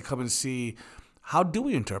you guys to come and see how do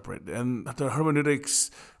we interpret. And the hermeneutics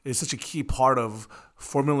is such a key part of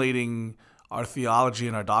formulating our theology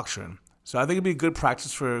and our doctrine. So I think it'd be a good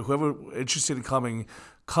practice for whoever interested in coming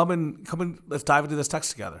come and let's dive into this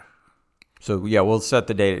text together. So yeah, we'll set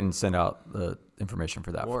the date and send out the information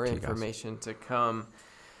for that. More to you guys. information to come.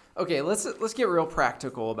 Okay, let's get real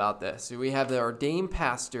practical about this. So we have the ordained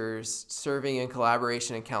pastors serving in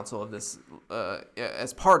collaboration and council of this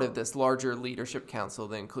as part of this larger leadership council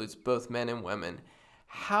that includes both men and women.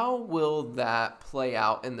 How will that play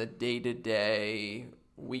out in the day-to-day,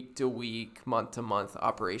 week-to-week, month-to-month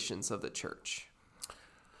operations of the church?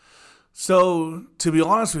 So to be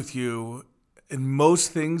honest with you, in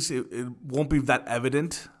most things, it won't be that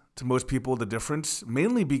evident to most people, the difference,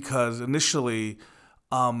 mainly because initially,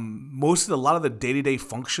 a lot of the day-to-day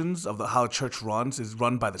functions of how a church runs is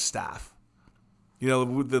run by the staff. You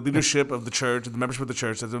know, the leadership of the church, the membership of the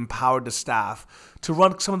church has empowered the staff to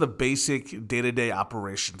run some of the basic day-to-day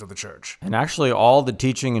operations of the church. And actually, all the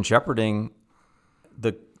teaching and shepherding,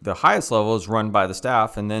 the highest level is run by the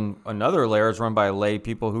staff, and then another layer is run by lay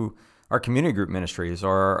people who are community group ministries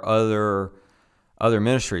or other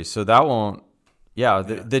ministries. So that won't,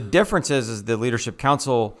 the difference is the leadership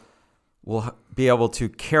council will be able to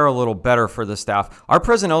care a little better for the staff. Our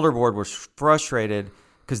present elder board was frustrated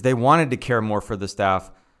because they wanted to care more for the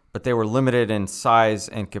staff, but they were limited in size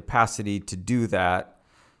and capacity to do that.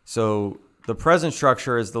 So the present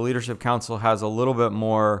structure is the leadership council has a little bit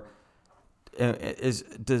more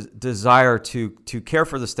desire to care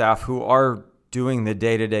for the staff who are doing the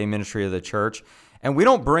day-to-day ministry of the church. And we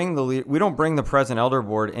don't bring the present elder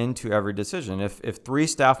board into every decision. If 3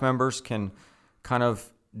 staff members can kind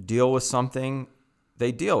of deal with something,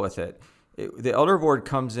 they deal with it. The elder board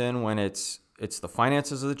comes in when it's the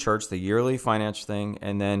finances of the church, the yearly finance thing,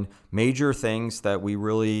 and then major things that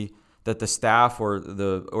that the staff or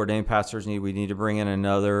the ordained pastors need. We need to bring in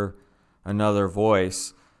another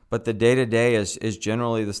voice. But the day-to-day is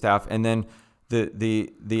generally the staff, and then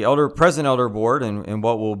the present elder board and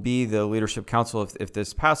what will be the leadership council if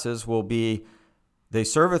this passes will be they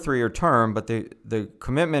serve a 3-year term, but the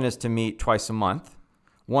commitment is to meet twice a month.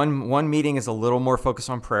 One meeting is a little more focused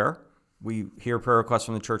on prayer. We hear prayer requests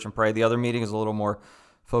from the church and pray. The other meeting is a little more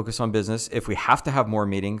focused on business. If we have to have more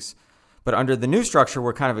meetings, but under the new structure,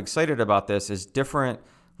 we're kind of excited about this, is different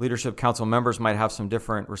leadership council members might have some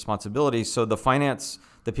different responsibilities. So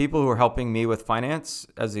the people who are helping me with finance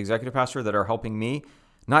as the executive pastor that are helping me,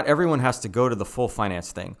 not everyone has to go to the full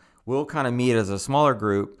finance thing. We'll kind of meet as a smaller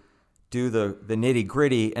group, do the nitty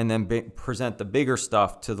gritty, and then present the bigger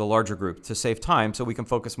stuff to the larger group to save time so we can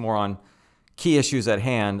focus more on key issues at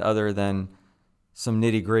hand other than some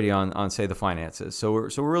nitty gritty on say the finances. So we're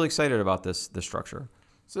really excited about this structure.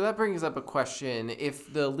 So that brings up a question.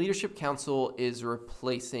 If the leadership council is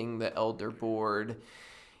replacing the elder board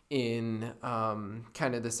in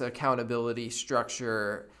kind of this accountability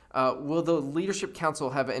structure, will the leadership council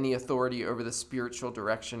have any authority over the spiritual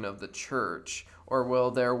direction of the church, or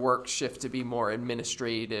will their work shift to be more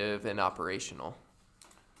administrative and operational?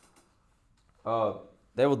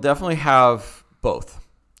 They will definitely have both.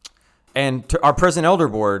 And to our present elder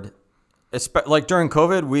board, like during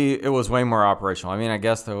COVID, it was way more operational. I mean, I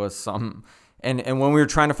guess there was some, and when we were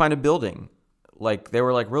trying to find a building, like they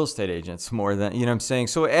were like real estate agents more than, you know what I'm saying?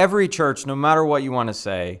 So every church, no matter what you want to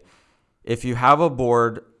say, if you have a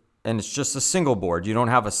board and it's just a single board, you don't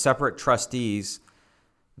have a separate trustees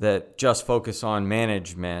that just focus on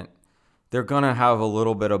management, they're going to have a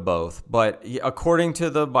little bit of both. But according to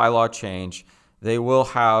the bylaw change, they will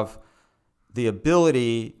have the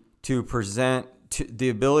ability to present, the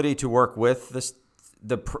ability to work with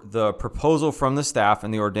the proposal from the staff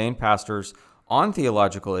and the ordained pastors on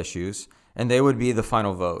theological issues, and they would be the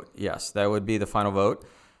final vote. Yes, that would be the final vote.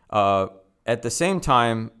 At the same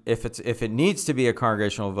time, if it needs to be a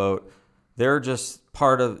congregational vote, they're just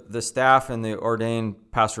part of the staff, and the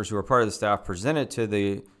ordained pastors who are part of the staff present it to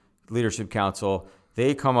the leadership council.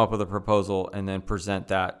 They come up with a proposal and then present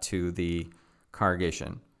that to the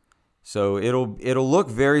congregation. So it'll look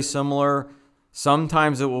very similar.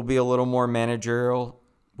 Sometimes it will be a little more managerial.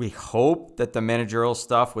 We hope that the managerial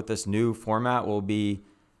stuff with this new format will be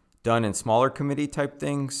done in smaller committee type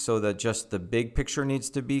things so that just the big picture needs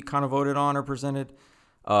to be kind of voted on or presented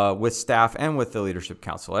with staff and with the leadership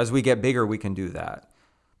council. As we get bigger, we can do that.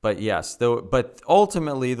 But yes, but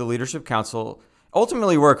ultimately the leadership council,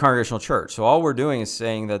 we're a congregational church. So all we're doing is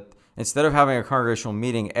saying that instead of having a congregational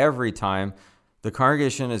meeting every time, the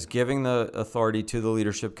congregation is giving the authority to the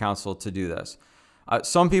leadership council to do this.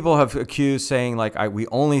 Some people have accused saying we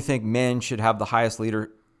only think men should have the highest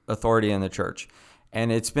leader authority in the church.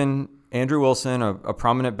 And it's been Andrew Wilson, a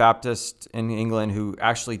prominent Baptist in England who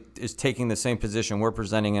actually is taking the same position we're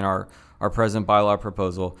presenting in our present bylaw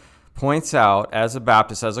proposal, points out as a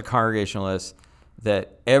Baptist, as a Congregationalist,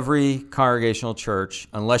 that every congregational church,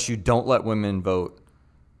 unless you don't let women vote,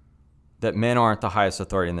 that men aren't the highest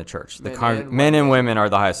authority in the church. Men and women are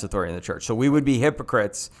the highest authority in the church. So we would be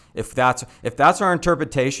hypocrites if that's our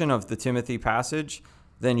interpretation of the Timothy passage.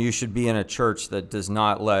 Then you should be in a church that does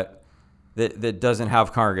not that doesn't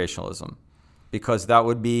have congregationalism, because that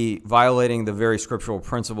would be violating the very scriptural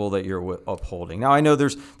principle that you're upholding. Now I know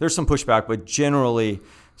there's some pushback, but generally,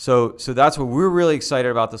 so that's what we're really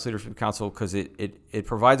excited about this leadership council, because it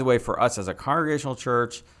provides a way for us as a congregational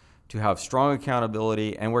church to have strong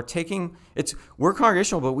accountability, and we're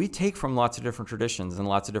congregational, but we take from lots of different traditions in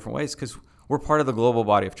lots of different ways, because we're part of the global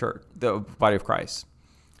body of church, the body of Christ.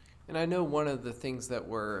 And I know one of the things that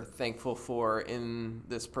we're thankful for in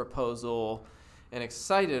this proposal and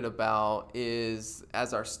excited about is,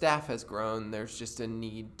 as our staff has grown, there's just a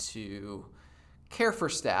need to care for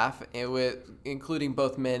staff, including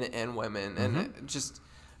both men and women. Mm-hmm. And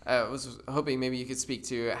I was hoping maybe you could speak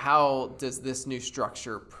to how does this new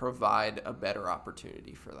structure provide a better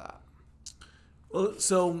opportunity for that? Well,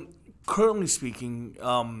 so currently speaking,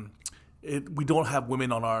 we don't have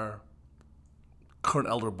women on our current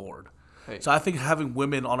elder board. Hey. So I think having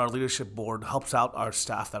women on our leadership board helps out our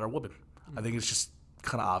staff that are women. Mm-hmm. I think it's just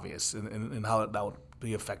kind of obvious in how that would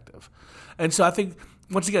be effective. And so I think,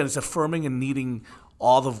 once again, it's affirming and needing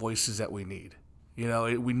all the voices that we need.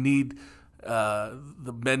 We need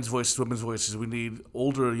the men's voices, women's voices. We need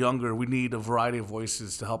older, younger. We need a variety of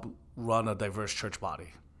voices to help run a diverse church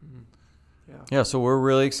body. Mm-hmm. Yeah, so we're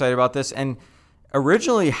really excited about this. And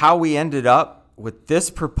originally how we ended up with this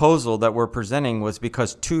proposal that we're presenting was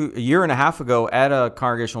because a year and a half ago at a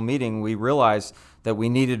congregational meeting, we realized that we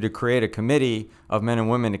needed to create a committee of men and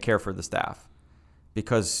women to care for the staff,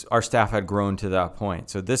 because our staff had grown to that point.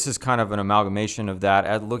 So this is kind of an amalgamation of that,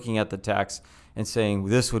 at looking at the text and saying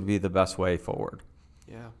this would be the best way forward.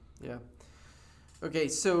 Yeah. Okay,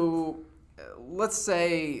 so let's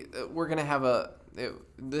say we're going to have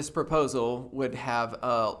this proposal would have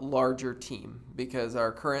a larger team, because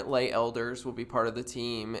our current lay elders will be part of the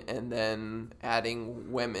team, and then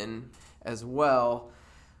adding women as well.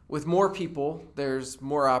 With more people, there's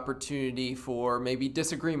more opportunity for maybe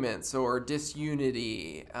disagreements or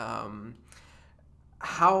disunity.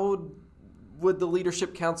 How would the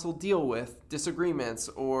leadership council deal with disagreements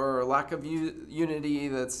or lack of unity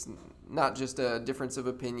that's not just a difference of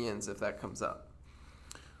opinions if that comes up?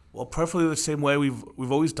 Well, preferably the same way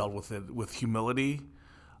we've always dealt with it, with humility,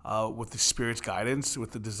 with the Spirit's guidance,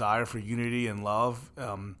 with the desire for unity and love.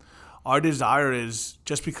 Our desire is,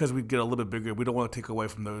 just because we get a little bit bigger, we don't want to take away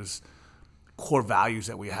from those core values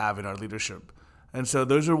that we have in our leadership. And so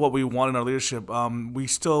those are what we want in our leadership. We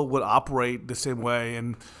still would operate the same way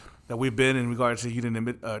and that we've been in regards to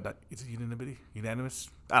unanimity. Is it unanimity? Unanimous?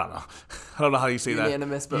 I don't know. I don't know how you say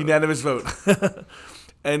Unanimous that. Vote. Unanimous vote.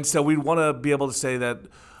 And so we want to be able to say that.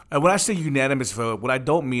 And when I say unanimous vote, what I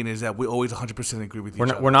don't mean is that we always 100% agree with each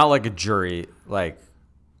other. We're not like a jury. Like,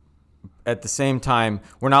 at the same time,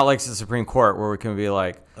 we're not like the Supreme Court, where we can be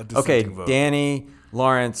like, okay, vote. Danny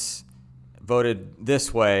Lawrence voted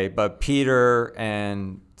this way, but Peter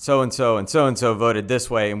and so-and-so and so-and-so voted this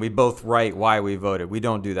way, and we both write why we voted. We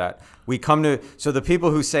don't do that. So the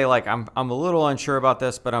people who say, like, I'm a little unsure about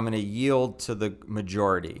this, but I'm going to yield to the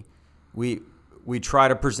majority. We try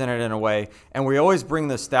to present it in a way, and we always bring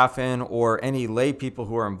the staff in or any lay people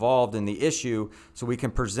who are involved in the issue, so we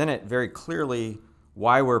can present it very clearly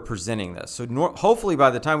why we're presenting this. So hopefully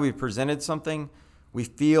by the time we've presented something, we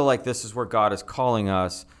feel like this is where God is calling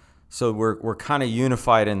us, so we're kind of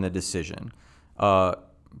unified in the decision.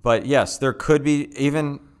 But yes, there could be,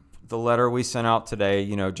 even the letter we sent out today,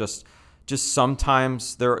 just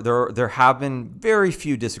sometimes there have been very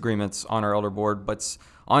few disagreements on our elder board, but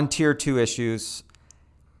on tier 2 issues,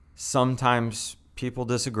 sometimes people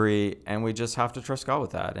disagree, and we just have to trust God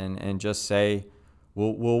with that and just say,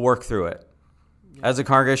 we'll work through it. As a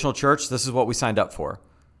congregational church, this is what we signed up for.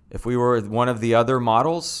 If we were one of the other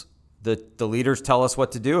models, the leaders tell us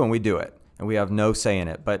what to do, and we do it, and we have no say in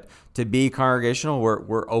it. But to be congregational,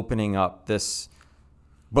 we're opening up this.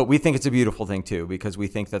 But we think it's a beautiful thing too, because we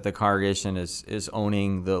think that the congregation is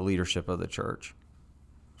owning the leadership of the church.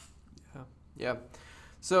 Yeah.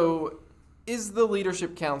 So is the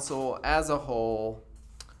leadership council as a whole,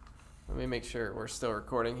 let me make sure we're still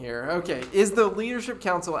recording here. Okay. Is the leadership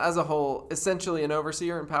council as a whole essentially an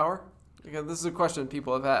overseer in power? Because this is a question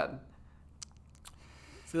people have had.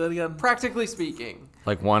 Say that again. Practically speaking.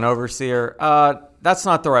 Like one overseer? That's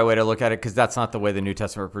not the right way to look at it, because that's not the way the New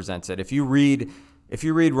Testament presents it. If you read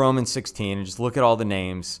Romans 16 and just look at all the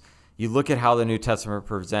names, you look at how the New Testament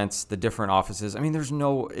presents the different offices. I mean,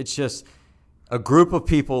 it's just a group of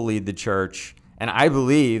people lead the church, And I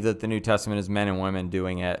believe that the New Testament is men and women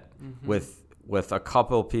doing it with a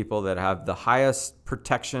couple of people that have the highest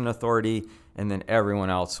protection authority and then everyone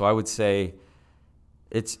else. So I would say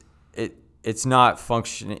it's not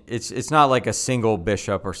functioning. It's not like a single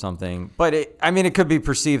bishop or something. But it could be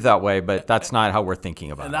perceived that way, but that's not how we're thinking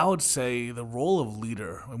about it. And I would say the role of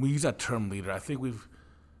leader, when we use that term leader, I think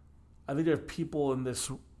there are people in this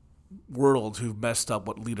world who've messed up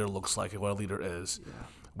what leader looks like and what a leader is. Yeah.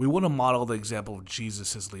 We want to model the example of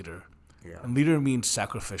Jesus as leader. Yeah. And leader means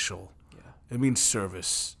sacrificial. Yeah. It means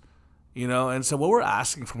service. And so what we're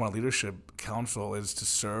asking from our leadership council is to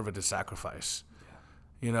serve and to sacrifice.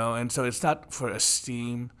 Yeah. And so it's not for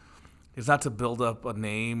esteem. It's not to build up a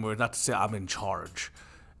name or not to say I'm in charge.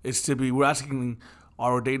 We're asking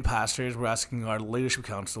our ordained pastors, we're asking our leadership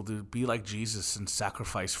council to be like Jesus and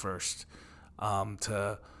sacrifice first,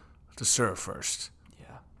 to serve first.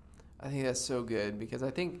 Yeah, I think that's so good because I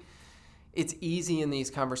think it's easy in these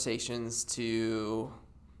conversations to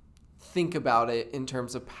think about it in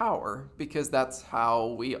terms of power because that's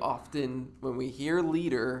how we often, when we hear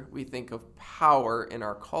leader, we think of power in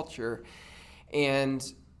our culture. And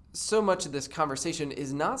so much of this conversation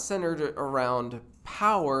is not centered around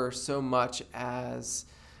power so much as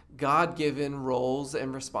God-given roles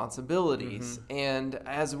and responsibilities. Mm-hmm. And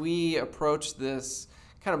as we approach this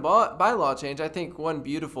kind of bylaw change, I think one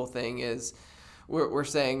beautiful thing is we're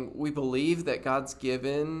saying we believe that God's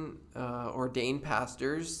given ordained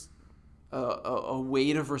pastors a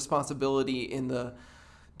weight of responsibility in the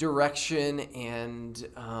direction and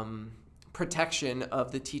protection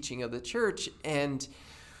of the teaching of the church. And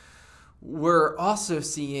we're also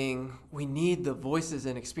seeing we need the voices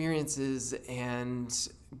and experiences and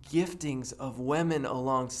giftings of women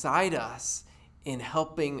alongside us in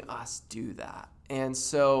helping us do that. And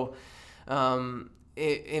so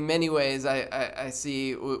in many ways, I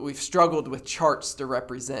see we've struggled with charts to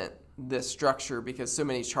represent this structure because so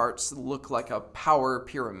many charts look like a power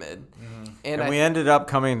pyramid. Mm-hmm. And we ended up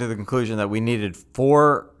coming to the conclusion that we needed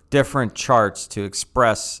 4 different charts to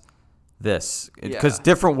express this because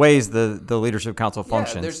different ways the leadership council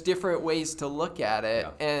functions. Yeah, there's different ways to look at it.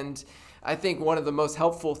 Yeah. And I think one of the most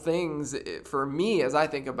helpful things for me as I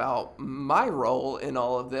think about my role in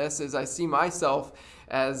all of this is I see myself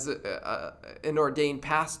as an ordained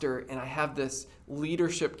pastor and I have this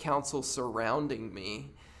leadership council surrounding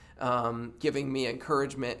me, giving me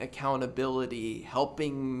encouragement, accountability,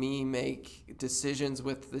 helping me make decisions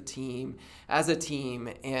with the team as a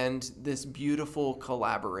team, and this beautiful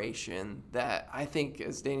collaboration that I think,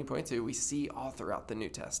 as Danny pointed to, we see all throughout the New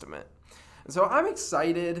Testament. And so I'm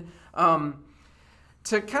excited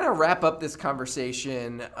to kind of wrap up this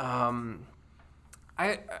conversation.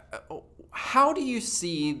 How do you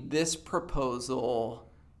see this proposal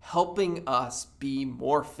helping us be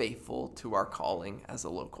more faithful to our calling as a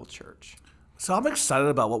local church? So I'm excited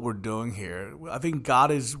about what we're doing here. I think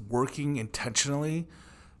God is working intentionally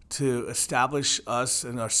to establish us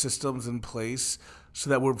and our systems in place so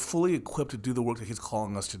that we're fully equipped to do the work that He's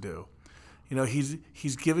calling us to do.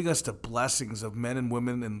 He's giving us the blessings of men and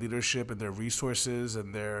women in leadership and their resources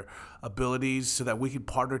and their abilities so that we can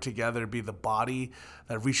partner together and be the body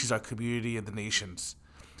that reaches our community and the nations.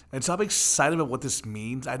 And so I'm excited about what this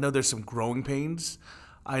means. I know there's some growing pains.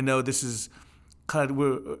 I know this is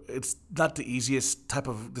it's not the easiest type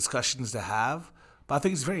of discussions to have, but I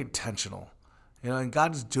think it's very intentional. And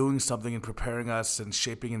God is doing something and preparing us and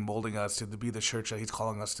shaping and molding us to be the church that He's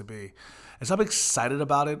calling us to be. And so I'm excited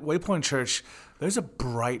about it. Waypoint Church, there's a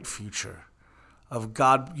bright future of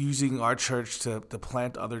God using our church to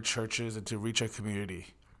plant other churches and to reach our community.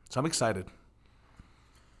 So I'm excited.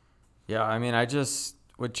 Yeah, I just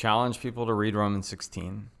would challenge people to read Romans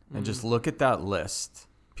 16 and just look at that list.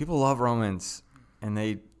 People love Romans,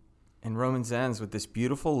 and Romans ends with this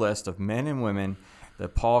beautiful list of men and women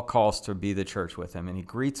that Paul calls to be the church with him, and he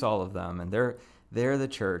greets all of them, and they're the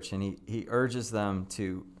church, and he urges them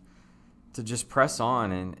to just press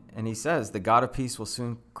on, and he says, the God of peace will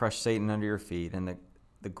soon crush Satan under your feet, and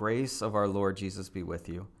the grace of our Lord Jesus be with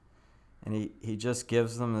you. And he just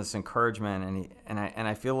gives them this encouragement, and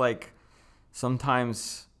I feel like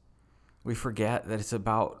sometimes we forget that it's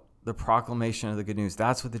about the proclamation of the good news.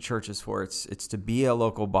 That's what the church is for. It's to be a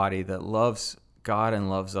local body that loves God and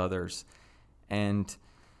loves others. And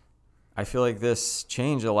I feel like this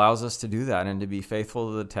change allows us to do that and to be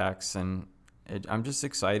faithful to the text. And I'm just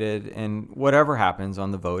excited. And whatever happens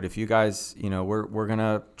on the vote, if you guys, we're going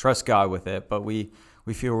to trust God with it, but we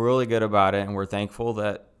feel really good about it. And we're thankful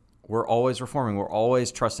that we're always reforming. We're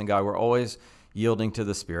always trusting God. We're always yielding to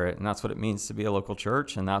the Spirit. And that's what it means to be a local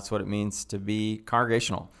church. And that's what it means to be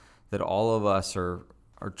congregational, that all of us are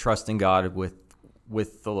trusting God with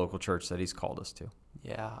with the local church that he's called us to.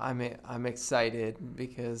 Yeah, I'm excited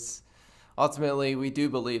because ultimately we do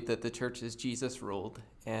believe that the church is Jesus ruled,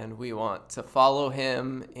 and we want to follow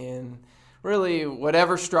him in really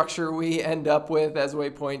whatever structure we end up with as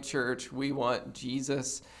Waypoint Church. We want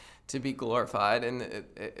Jesus to be glorified. And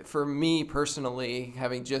for me personally,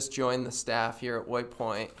 having just joined the staff here at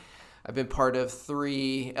Waypoint, I've been part of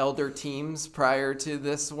 3 elder teams prior to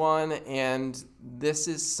this one, and this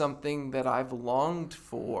is something that I've longed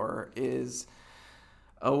for, is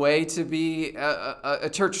a way to be a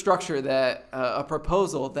church structure that a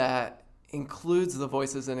proposal that includes the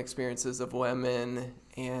voices and experiences of women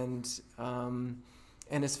and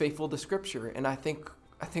is faithful to Scripture. And I think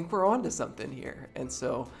we're on to something here. And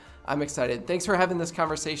so I'm excited. Thanks for having this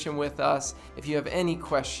conversation with us. If you have any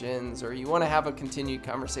questions or you want to have a continued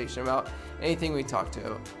conversation about anything we talked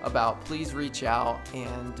about, please reach out,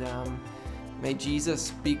 and may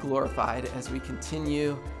Jesus be glorified as we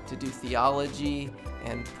continue to do theology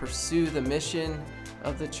and pursue the mission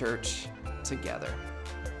of the church together.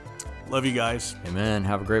 Love you guys. Amen.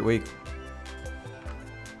 Have a great week.